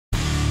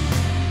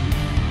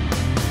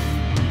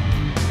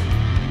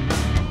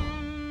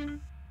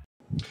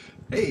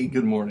Hey,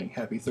 good morning.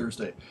 Happy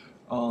Thursday.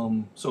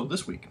 So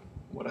this week,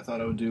 what I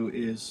thought I would do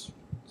is,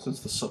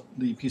 since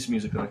the piece of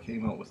music that I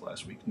came out with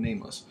last week,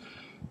 Nameless,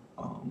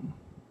 um,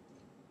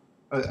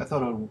 I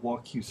thought I would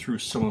walk you through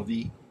some of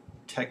the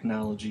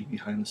technology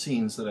behind the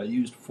scenes that I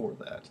used for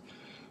that.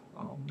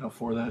 Now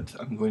for that,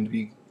 I'm going to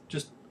be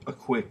just a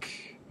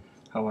quick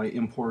how I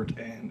import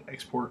and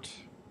export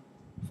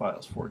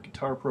files for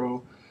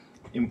GuitarPro,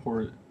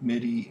 import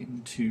MIDI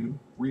into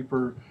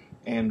Reaper,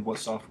 and what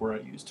software I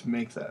use to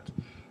make that.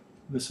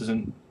 This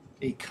isn't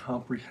a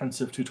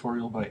comprehensive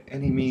tutorial by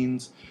any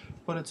means,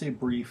 but it's a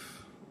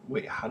brief,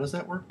 wait, how does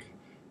that work?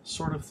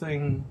 Sort of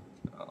thing,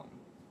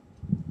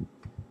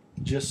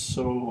 just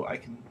so I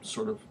can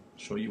sort of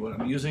show you what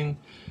I'm using,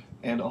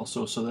 and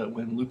also so that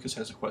when Lucas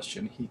has a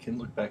question, he can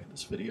look back at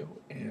this video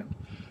and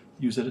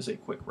use it as a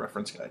quick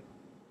reference guide.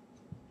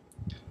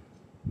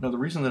 Now, the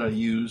reason that I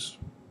use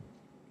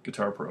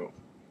GuitarPro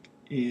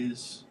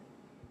is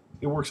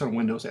it works on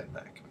Windows and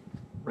Mac.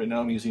 Right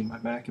now I'm using my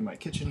Mac in my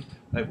kitchen.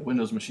 I have a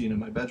Windows machine in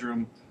my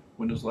bedroom,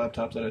 Windows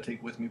laptop that I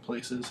take with me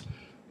places,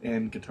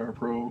 and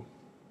GuitarPro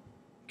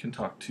can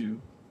talk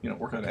to,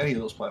 work on any of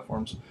those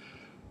platforms.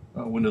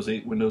 Windows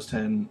 8, Windows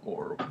 10,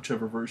 or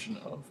whichever version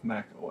of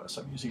Mac OS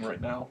I'm using right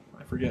now.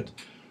 I forget.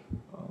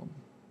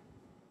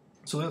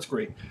 So that's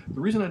great. The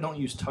reason I don't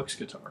use Tux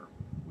Guitar,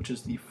 which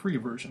is the free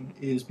version,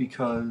 is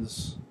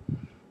because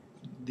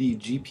the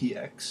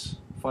GPX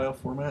file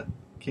format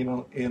came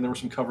out, and there were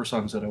some cover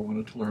songs that I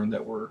wanted to learn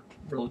that were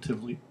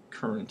relatively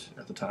current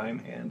at the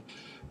time, and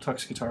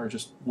Tux Guitar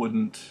just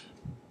wouldn't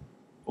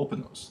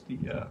open those.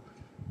 The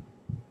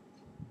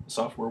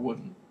software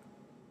wouldn't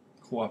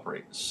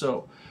cooperate.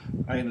 So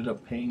I ended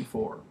up paying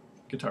for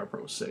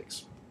GuitarPro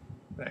 6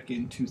 back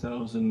in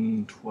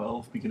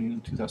 2012, beginning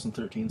of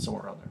 2013,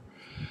 somewhere around there.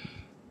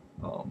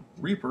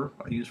 Reaper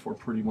I use for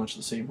pretty much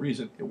the same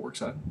reason. It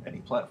works on any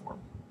platform.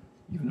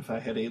 Even if I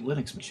had a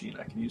Linux machine,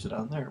 I could use it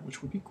on there,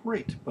 which would be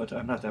great, but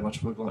I'm not that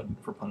much of a glutton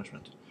for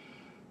punishment.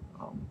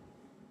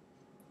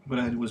 When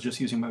I was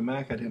just using my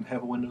Mac, I didn't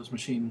have a Windows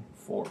machine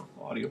for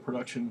audio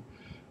production.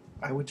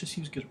 I would just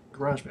use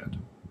GarageBand.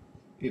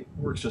 It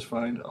works just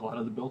fine. A lot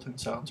of the built-in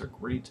sounds are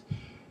great,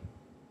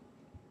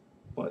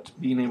 but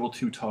being able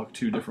to talk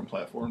to different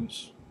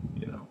platforms,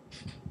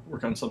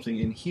 work on something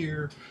in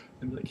here,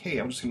 and be like, hey,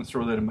 I'm just going to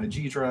throw that in my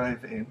G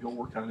drive and go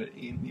work on it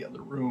in the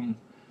other room.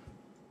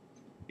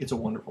 It's a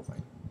wonderful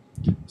thing.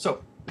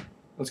 So,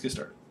 let's get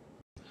started.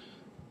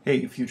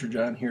 Hey, Future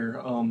John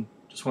here.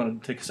 Just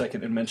wanted to take a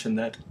second and mention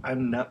that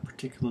I'm not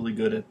particularly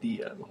good at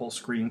the whole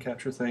screen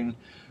capture thing.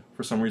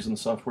 For some reason, the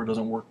software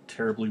doesn't work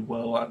terribly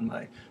well on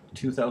my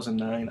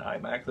 2009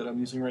 iMac that I'm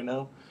using right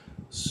now.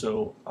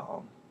 So,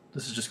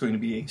 this is just going to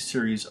be a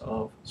series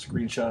of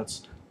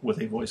screenshots with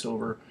a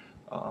voiceover.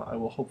 I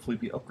will hopefully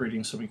be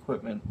upgrading some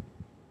equipment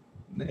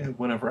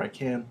whenever I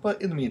can,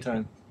 but in the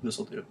meantime, this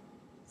will do.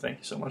 Thank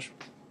you so much.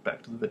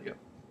 Back to the video.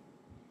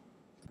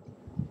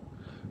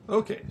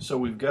 Okay, so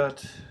we've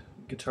got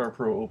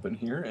GuitarPro open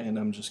here, and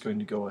I'm just going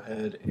to go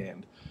ahead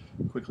and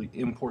quickly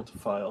import the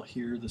file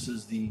here. This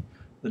is the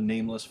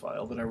Nameless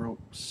file that I wrote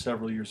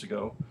several years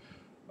ago.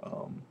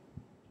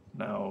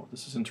 Now,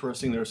 this is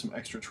interesting. There are some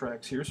extra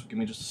tracks here, so give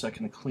me just a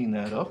second to clean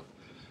that up.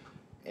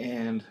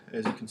 And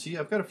as you can see,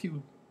 I've got a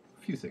few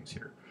things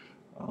here.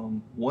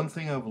 One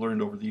thing I've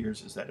learned over the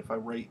years is that if I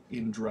write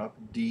in drop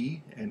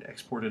D and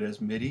export it as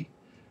MIDI,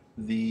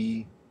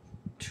 the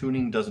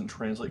tuning doesn't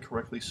translate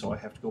correctly, so I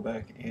have to go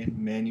back and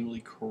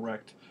manually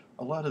correct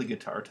a lot of the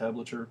guitar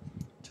tablature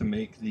to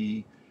make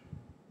the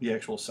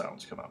actual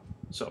sounds come out.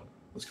 So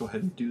let's go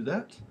ahead and do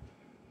that.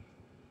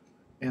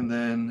 And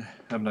then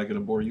I'm not going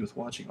to bore you with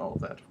watching all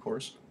of that, of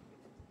course.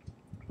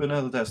 But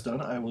now that that's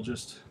done, I will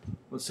just,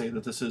 let's say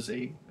that this is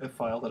a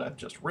file that I've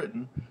just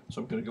written,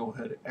 so I'm going to go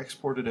ahead and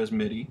export it as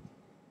MIDI.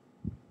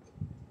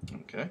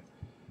 Okay.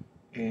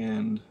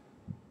 And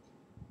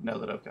now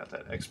that I've got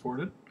that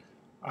exported,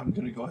 I'm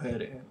going to go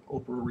ahead and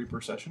open a Reaper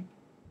session,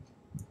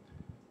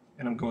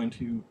 and I'm going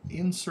to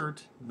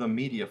insert the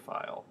media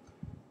file.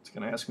 It's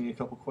going to ask me a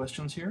couple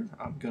questions here.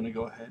 I'm going to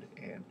go ahead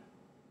and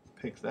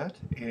pick that,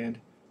 and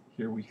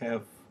here we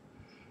have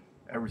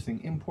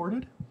everything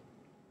imported.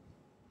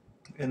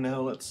 And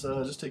now let's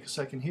just take a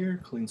second here,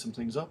 clean some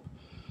things up.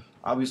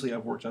 Obviously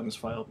I've worked on this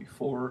file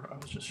before. I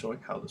was just showing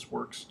how this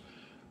works.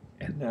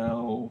 And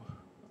now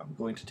I'm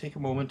going to take a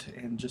moment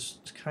and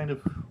just kind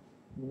of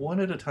one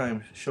at a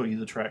time show you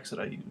the tracks that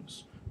I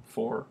use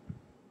for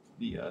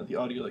the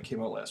audio that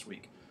came out last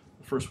week.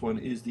 The first one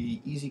is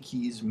the Easy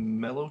Keys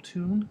mellow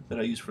tune that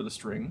I use for the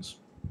strings.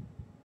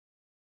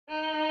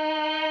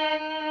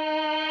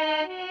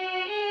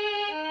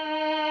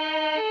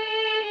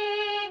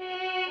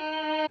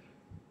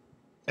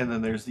 And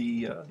then there's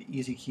the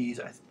Easy Keys.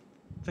 I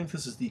think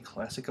this is the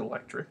Classic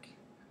Electric.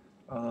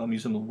 I'm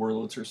using the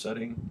Wurlitzer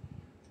setting.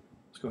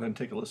 Let's go ahead and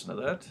take a listen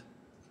to that.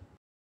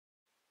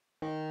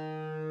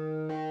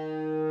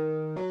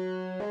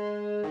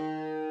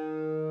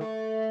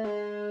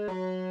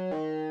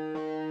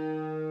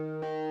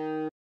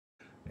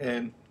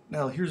 And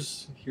now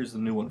here's the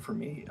new one for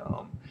me.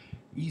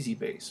 Easy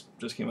Bass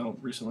just came out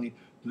recently.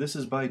 This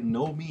is by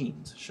no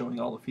means showing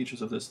all the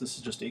features of this. This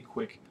is just a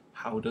quick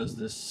how does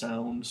this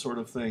sound sort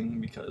of thing,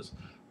 because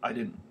I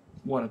didn't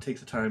want to take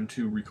the time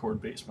to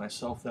record bass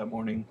myself that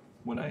morning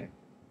when I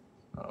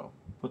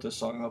put this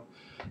song up,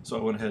 so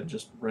I went ahead and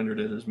just rendered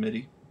it as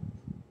MIDI.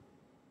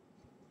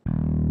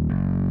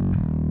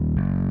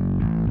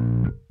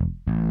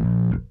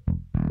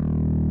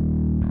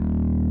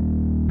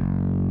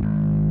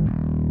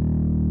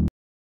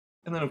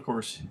 And then of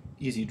course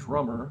Easy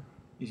Drummer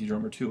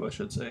 2 I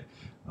should say,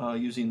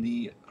 using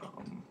the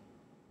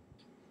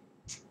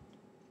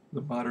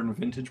modern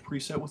vintage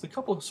preset with a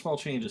couple of small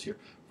changes here.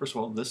 First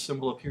of all, this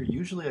cymbal up here,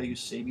 usually I use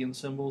Sabian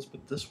cymbals,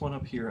 but this one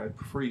up here I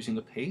prefer using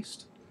the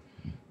paste.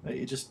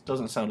 It just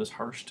doesn't sound as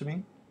harsh to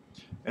me.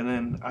 And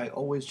then I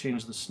always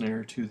change the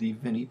snare to the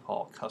Vinnie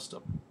Paul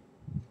Custom.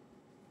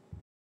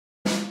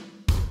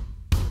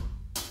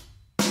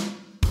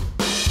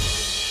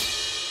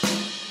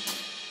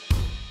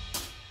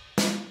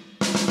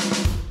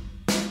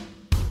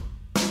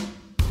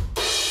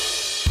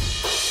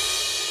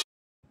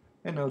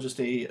 And now just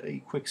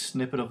a quick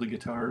snippet of the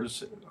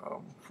guitars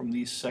from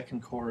the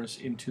second chorus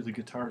into the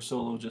guitar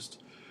solo,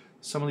 just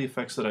some of the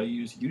effects that I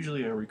use.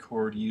 Usually I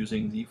record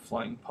using the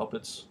Flying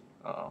Puppets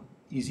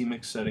Easy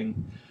Mix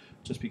setting,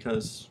 just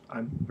because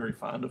I'm very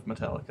fond of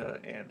Metallica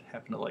and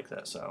happen to like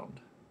that sound.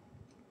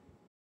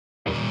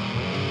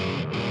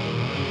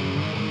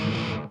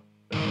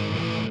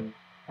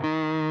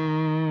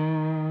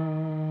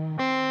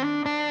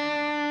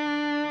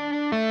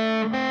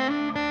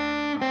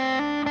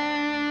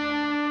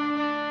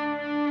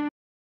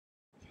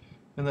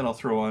 And then I'll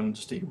throw on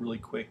just a really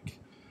quick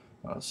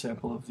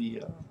sample of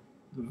the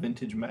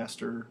Vintage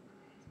Master,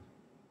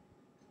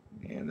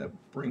 and that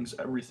brings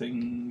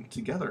everything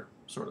together,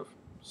 sort of.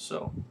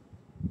 So,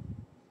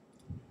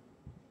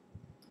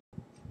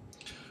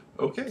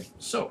 okay,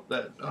 so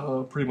that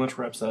pretty much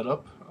wraps that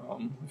up.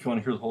 If you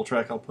want to hear the whole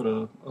track, I'll put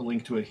a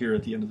link to it here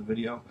at the end of the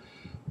video.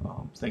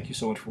 Thank you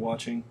so much for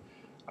watching.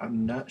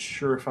 I'm not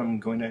sure if I'm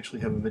going to actually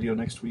have a video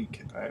next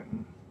week.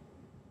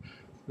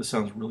 This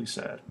sounds really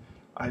sad.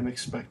 I'm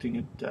expecting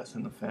a death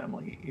in the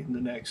family in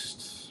the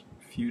next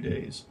few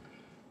days.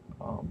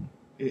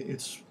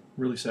 It's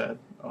really sad.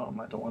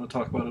 I don't want to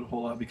talk about it a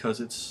whole lot because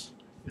it's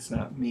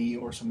not me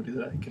or somebody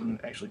that I can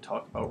actually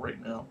talk about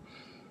right now.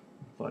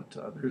 But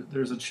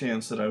there's a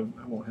chance that I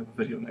won't have a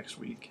video next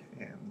week,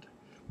 and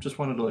just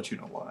wanted to let you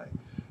know why.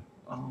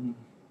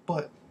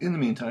 But in the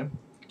meantime,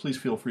 please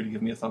feel free to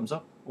give me a thumbs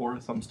up or a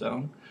thumbs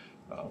down.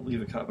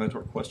 Leave a comment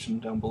or question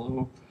down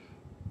below.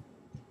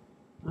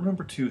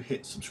 Remember to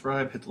hit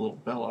subscribe, hit the little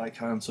bell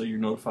icon so you're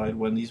notified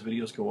when these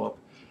videos go up,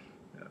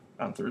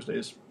 on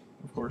Thursdays,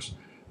 of course.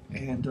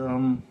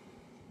 And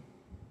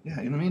yeah,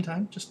 in the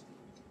meantime, just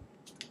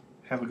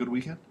have a good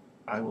weekend.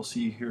 I will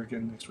see you here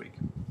again next week.